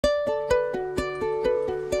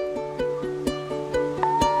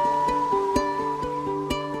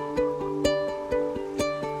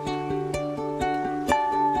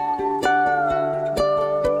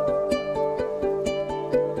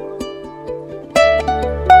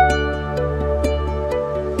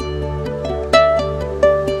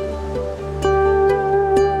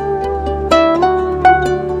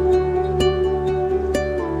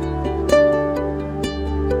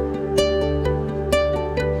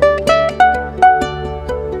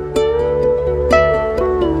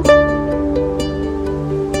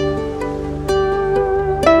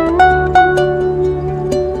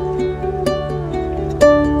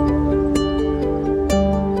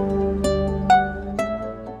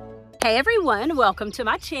Hey everyone, welcome to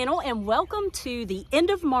my channel and welcome to the end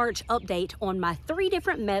of March update on my 3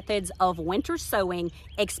 different methods of winter sowing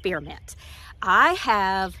experiment. I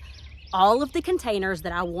have all of the containers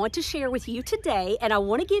that I want to share with you today, and I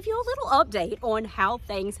want to give you a little update on how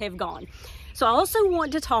things have gone. So I also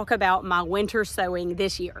want to talk about my winter sowing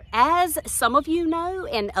this year. As some of you know,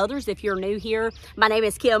 and others if you're new here, my name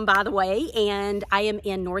is Kim, by the way, and I am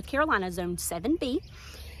in North Carolina, Zone 7B.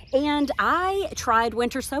 And I tried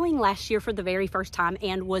winter sowing last year for the very first time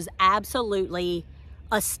and was absolutely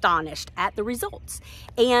astonished at the results.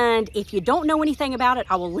 And if you don't know anything about it,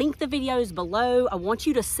 I will link the videos below. I want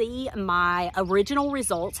you to see my original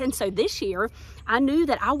results. And so this year, I knew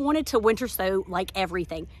that I wanted to winter sow like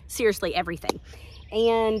everything, seriously everything.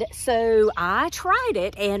 And so I tried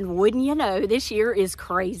it, and wouldn't you know, this year is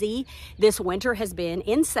crazy. This winter has been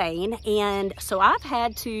insane. And so I've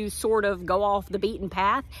had to sort of go off the beaten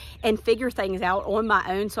path and figure things out on my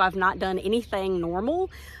own. So I've not done anything normal.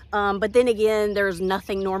 But then again, there's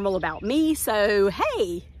nothing normal about me. So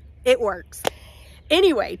hey, it works.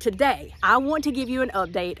 Anyway, today I want to give you an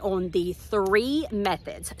update on the 3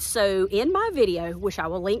 methods. So in my video, which I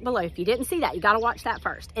will link below, if you didn't see that, you got to watch that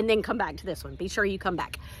first and then come back to this one. Be sure you come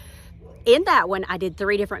back. In that one, I did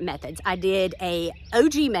 3 different methods. I did a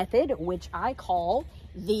OG method, which I call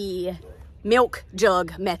the milk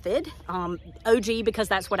jug method. OG because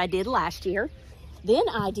that's what I did last year. Then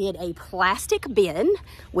I did a plastic bin,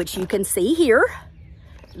 which you can see here.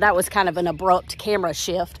 That was kind of an abrupt camera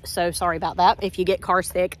shift, so sorry about that. If you get car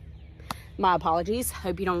sick, my apologies.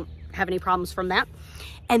 Hope you don't have any problems from that.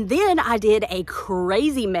 And then I did a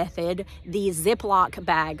crazy method, the Ziploc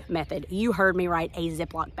bag method. You heard me right, a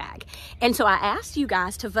Ziploc bag. And so I asked you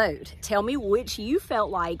guys to vote. Tell me which you felt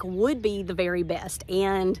like would be the very best.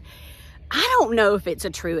 And I don't know if it's a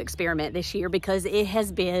true experiment this year because it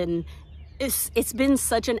has been, it's been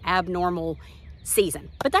such an abnormal season,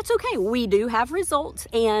 but that's okay. We do have results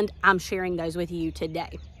and I'm sharing those with you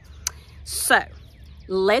today. So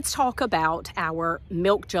let's talk about our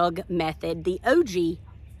milk jug method, the OG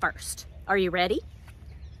first. Are you ready?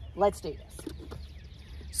 Let's do this.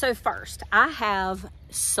 So first, I have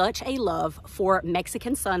such a love for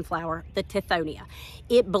Mexican sunflower, the Tithonia.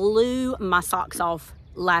 It blew my socks off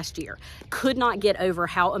last year. Could not get over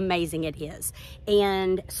how amazing it is.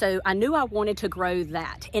 And so I knew I wanted to grow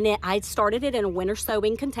that. And I started it in a winter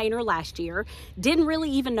sowing container last year. Didn't really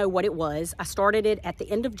even know what it was. I started it at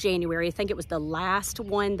the end of January. I think it was the last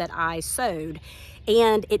one that I sowed,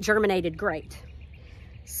 and it germinated great.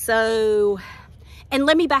 So, and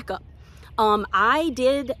let me back up. I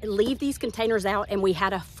did leave these containers out and we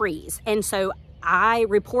had a freeze. And so I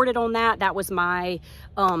reported on that. That was my,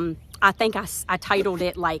 I think I titled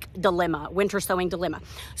it like Dilemma, Winter Sowing Dilemma.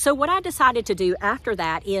 So what I decided to do after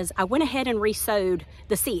that is I went ahead and re-sowed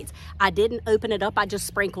the seeds. I didn't open it up, I just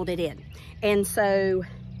sprinkled it in. And so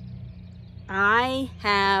I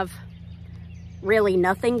have really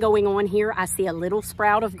nothing going on here. I see a little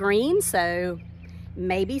sprout of green, so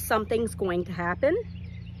maybe something's going to happen.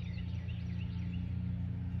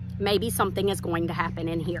 Maybe something is going to happen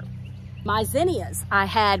in here. My zinnias, I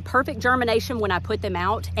had perfect germination when I put them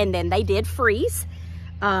out, and then they did freeze.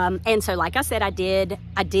 And so like I said, I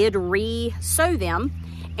did re-sow them,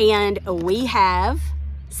 and we have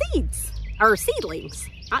seeds, or seedlings,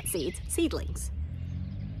 not seeds, seedlings.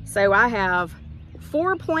 So I have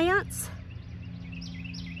 4 plants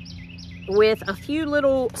with a few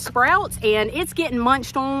little sprouts, and it's getting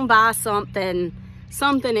munched on by something.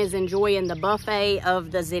 Something is enjoying the buffet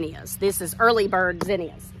of the zinnias. This is early bird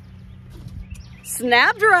zinnias.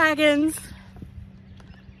 Snapdragons.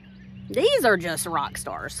 These are just rock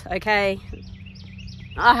stars, okay?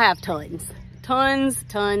 I have tons.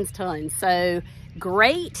 So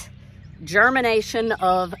great germination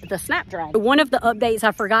of the snapdragon. One of the updates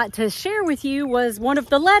I forgot to share with you was one of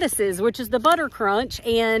the lettuces, which is the butter crunch.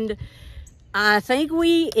 And I think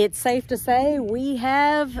it's safe to say we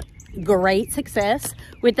have great success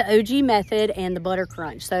with the OG method and the butter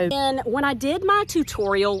crunch. So and when I did my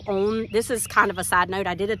tutorial on, this is kind of a side note,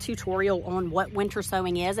 I did a tutorial on what winter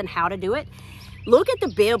sowing is and how to do it. Look at the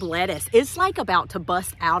Bib lettuce. It's like about to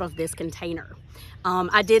bust out of this container.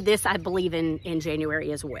 I did this, I believe, in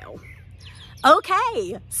January as well.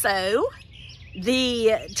 Okay, so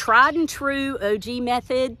the tried and true OG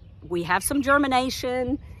method, we have some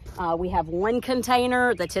germination. We have 1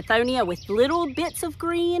 container, the Tithonia, with little bits of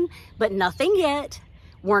green, but nothing yet.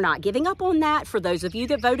 We're not giving up on that. For those of you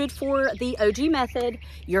that voted for the OG method,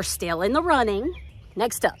 you're still in the running.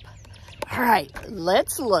 Next up. All right,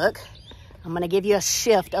 let's look. I'm gonna give you a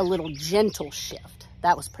shift, a little gentle shift.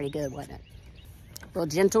 That was pretty good, wasn't it? A little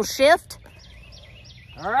gentle shift.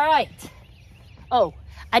 All right. Oh,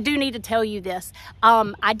 I do need to tell you this.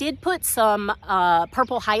 I did put some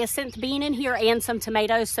purple hyacinth bean in here and some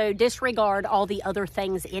tomatoes, so disregard all the other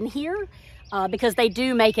things in here because they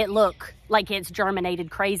do make it look like it's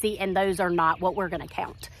germinated crazy, and those are not what we're gonna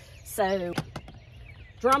count. So,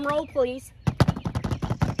 drum roll, please.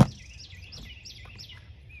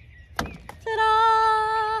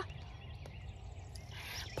 Ta-da!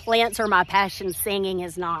 Plants are my passion, singing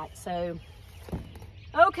is not, so.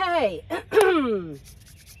 Okay.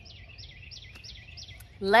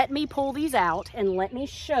 Let me pull these out and let me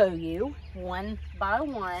show you one by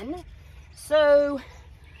one. So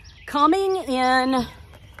coming in,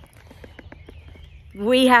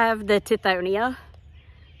 we have the Tithonia,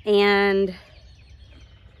 and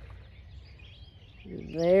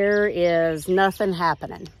there is nothing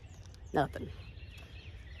happening. Nothing.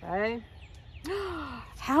 Okay.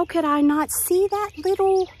 How could I not see that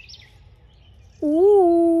little...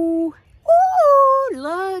 Ooh, ooh,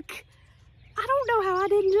 look. I don't know how I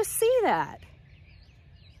didn't just see that.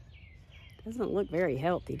 Doesn't look very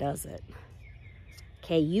healthy, does it?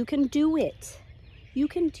 Okay, you can do it. You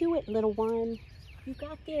can do it, little one. You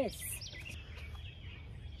got this.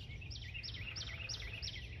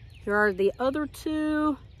 Here are the other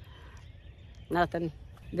two. Nothing.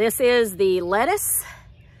 This is the lettuce.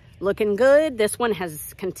 Looking good. This one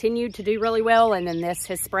has continued to do really well, and then this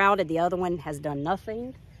has sprouted. The other one has done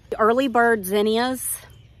nothing. The early bird zinnias,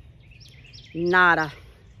 nada.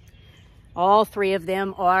 All three of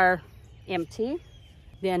them are empty.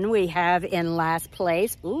 Then we have in last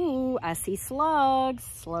place, ooh, I see slugs.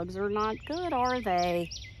 Slugs are not good, are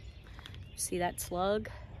they? See that slug?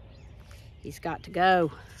 He's got to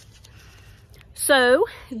go. So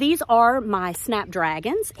these are my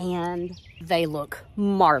snapdragons, and they look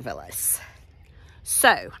marvelous.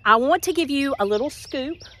 So I want to give you a little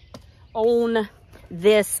scoop on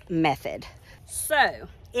this method. So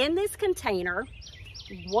in this container,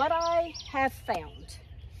 what I have found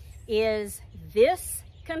is this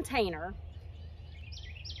container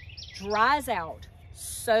dries out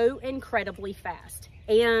so incredibly fast,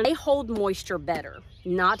 and they hold moisture better.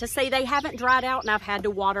 Not to say they haven't dried out and I've had to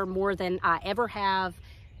water more than I ever have,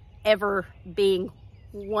 ever being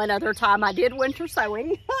one other time I did winter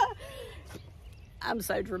sowing. I'm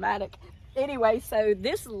so dramatic. Anyway, so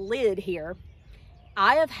this lid here,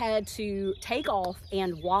 I have had to take off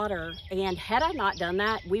and water, and had I not done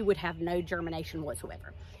that, we would have no germination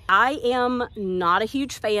whatsoever. I am not a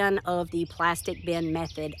huge fan of the plastic bin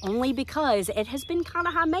method, only because it has been kind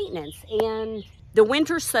of high maintenance, and the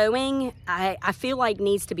winter sowing, I feel like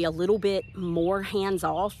needs to be a little bit more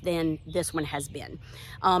hands-off than this one has been.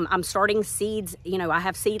 I'm starting seeds, you know, I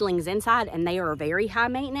have seedlings inside and they are very high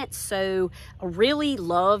maintenance. So I really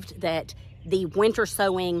loved that the winter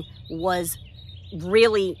sowing was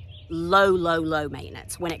really low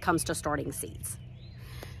maintenance when it comes to starting seeds.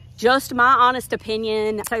 Just my honest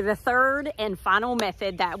opinion. So the third and final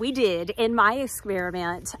method that we did in my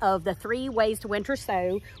experiment of the 3 ways to winter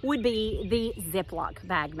sow would be the Ziploc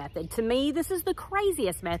bag method. To me, this is the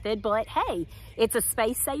craziest method, but hey, it's a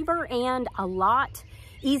space saver and a lot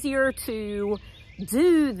easier to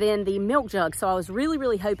do than the milk jug. So I was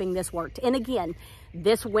really hoping this worked. And again,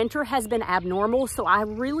 this winter has been abnormal, so I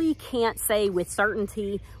really can't say with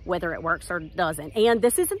certainty whether it works or doesn't. And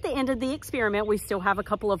this isn't the end of the experiment. We still have a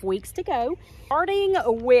couple of weeks to go. Starting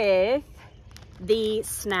with the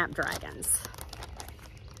snapdragons.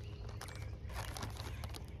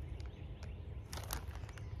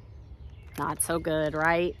 Not so good,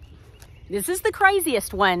 right? This is the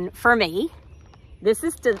craziest one for me. This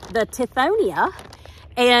is the Tithonia,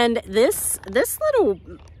 and this little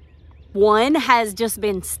one has just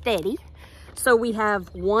been steady. So we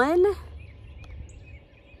have one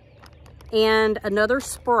and another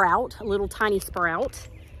sprout, a little tiny sprout.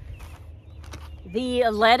 The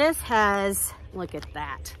lettuce has, look at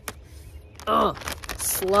that. Ugh,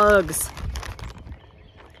 slugs.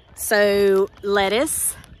 So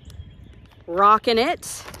lettuce, rocking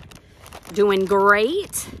it, doing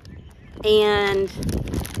great, and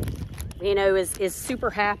you know, is super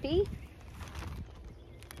happy.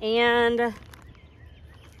 And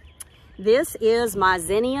this is my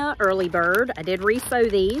zinnia early bird. I did resow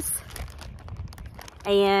these,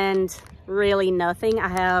 and really nothing. I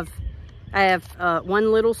have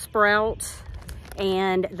one little sprout,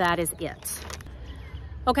 and that is it.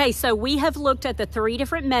 Okay, so we have looked at the 3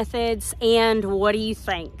 different methods, and what do you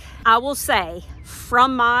think? I will say,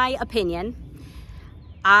 from my opinion,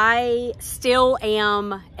 I still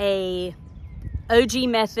am a OG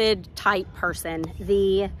method type person.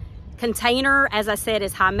 The container, as I said,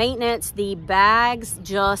 is high maintenance. The bags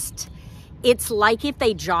just, it's like if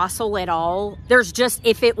they jostle at all, there's just,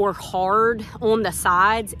 if it were hard on the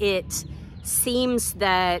sides, it seems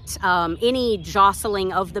that any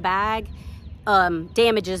jostling of the bag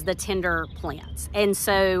damages the tender plants. And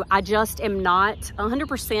so I just am not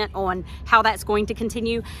 100% on how that's going to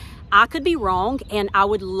continue. I could be wrong, and I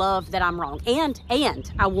would love that I'm wrong. And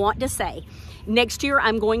I want to say, next year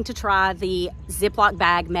I'm going to try the Ziploc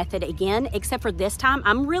bag method again, except for this time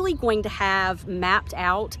I'm really going to have mapped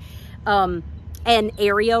out an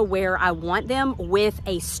area where I want them with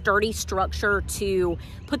a sturdy structure to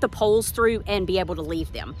put the poles through and be able to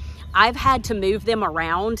leave them. I've had to move them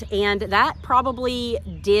around, and that probably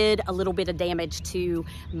did a little bit of damage to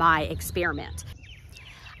my experiment.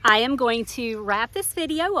 I am going to wrap this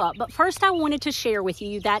video up, but first I wanted to share with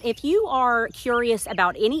you that if you are curious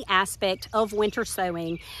about any aspect of winter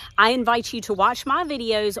sowing, I invite you to watch my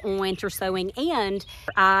videos on winter sowing, and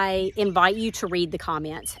I invite you to read the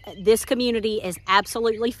comments. This community is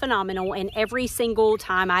absolutely phenomenal, and every single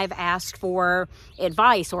time I've asked for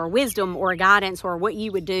advice or wisdom or guidance or what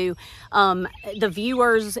you would do, the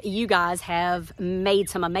viewers, you guys have made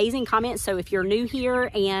some amazing comments. So if you're new here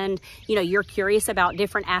and you're curious about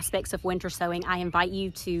different aspects of winter sowing, I invite you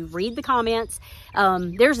to read the comments.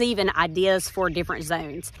 There's even ideas for different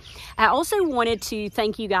zones. I also wanted to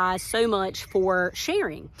thank you guys so much for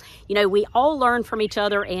sharing. We all learn from each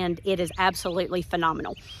other, and it is absolutely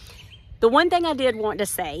phenomenal. The one thing I did want to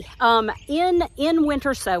say, in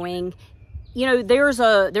winter sowing, there's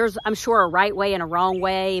I'm sure a right way and a wrong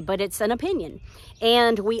way, but it's an opinion.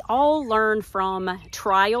 And we all learn from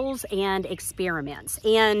trials and experiments.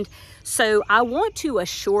 And so I want to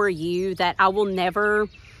assure you that I will never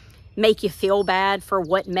make you feel bad for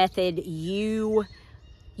what method you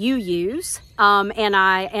use. And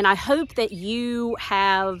I hope that you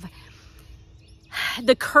have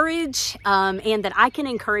the courage and that I can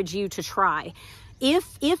encourage you to try.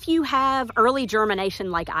 If you have early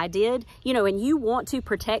germination like I did, and you want to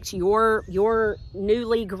protect your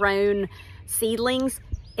newly grown seedlings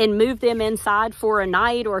and move them inside for a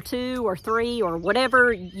night or 2 or 3 or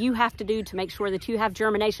whatever you have to do to make sure that you have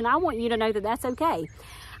germination, I want you to know that that's okay.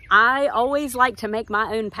 I always like to make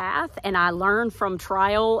my own path, and I learn from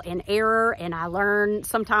trial and error, and I learn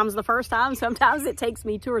sometimes the first time, sometimes it takes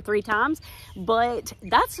me 2 or 3 times, but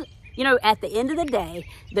that's, at the end of the day,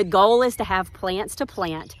 the goal is to have plants to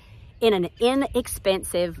plant in an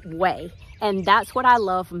inexpensive way. And that's what I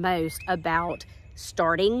love most about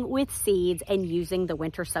starting with seeds and using the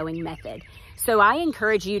winter sowing method. So I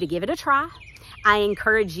encourage you to give it a try. I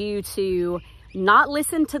encourage you to not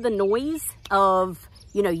listen to the noise of,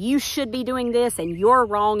 you should be doing this and you're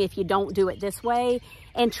wrong if you don't do it this way,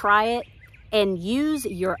 and try it and use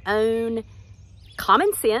your own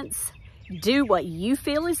common sense. Do what you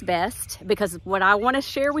feel is best, because what I want to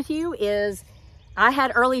share with you is I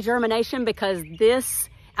had early germination because this,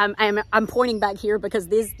 I'm pointing back here because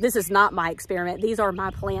this is not my experiment. These are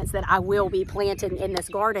my plants that I will be planting in this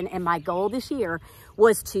garden. And my goal this year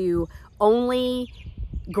was to only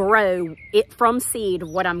grow it from seed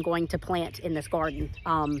what I'm going to plant in this garden,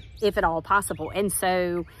 if at all possible. And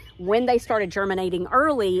so when they started germinating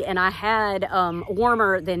early and I had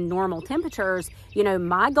warmer than normal temperatures,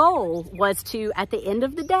 my goal was to, at the end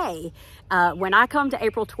of the day, when I come to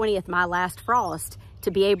April 20th, my last frost, to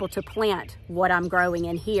be able to plant what I'm growing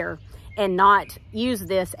in here and not use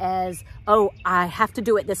this as, oh, I have to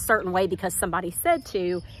do it this certain way because somebody said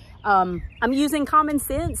to. I'm using common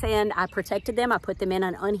sense, and I protected them. I put them in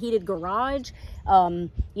an unheated garage,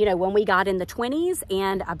 when we got in the 20s,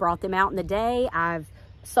 and I brought them out in the day. I've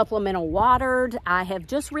supplemental watered. I have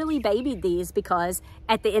just really babied these because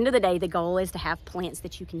at the end of the day, the goal is to have plants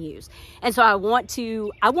that you can use. And so I want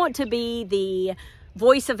to be the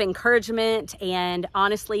voice of encouragement and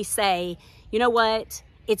honestly say, you know what,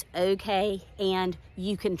 it's okay, and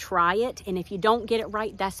you can try it. And if you don't get it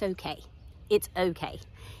right, that's okay. It's okay.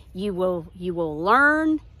 You will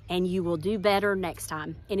learn, and you will do better next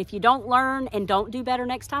time. And if you don't learn and don't do better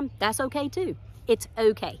next time, that's okay too. It's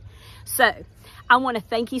okay. So I want to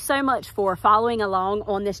thank you so much for following along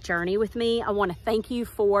on this journey with me. I want to thank you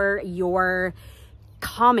for your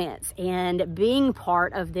comments and being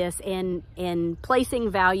part of this, in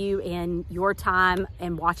placing value in your time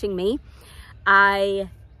and watching me. I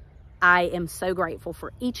am so grateful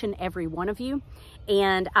for each and every one of you,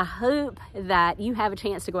 and I hope that you have a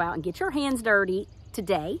chance to go out and get your hands dirty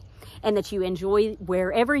today, and that you enjoy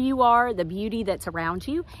wherever you are, the beauty that's around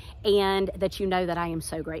you, and that you know that I am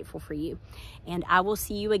so grateful for you. And I will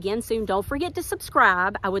see you again soon. Don't forget to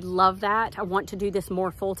subscribe. I would love that. I want to do this more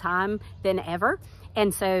full-time than ever.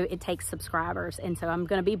 And so it takes subscribers. And so I'm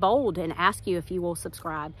going to be bold and ask you if you will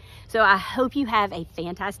subscribe. So I hope you have a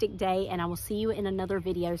fantastic day, and I will see you in another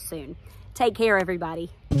video soon. Take care, everybody.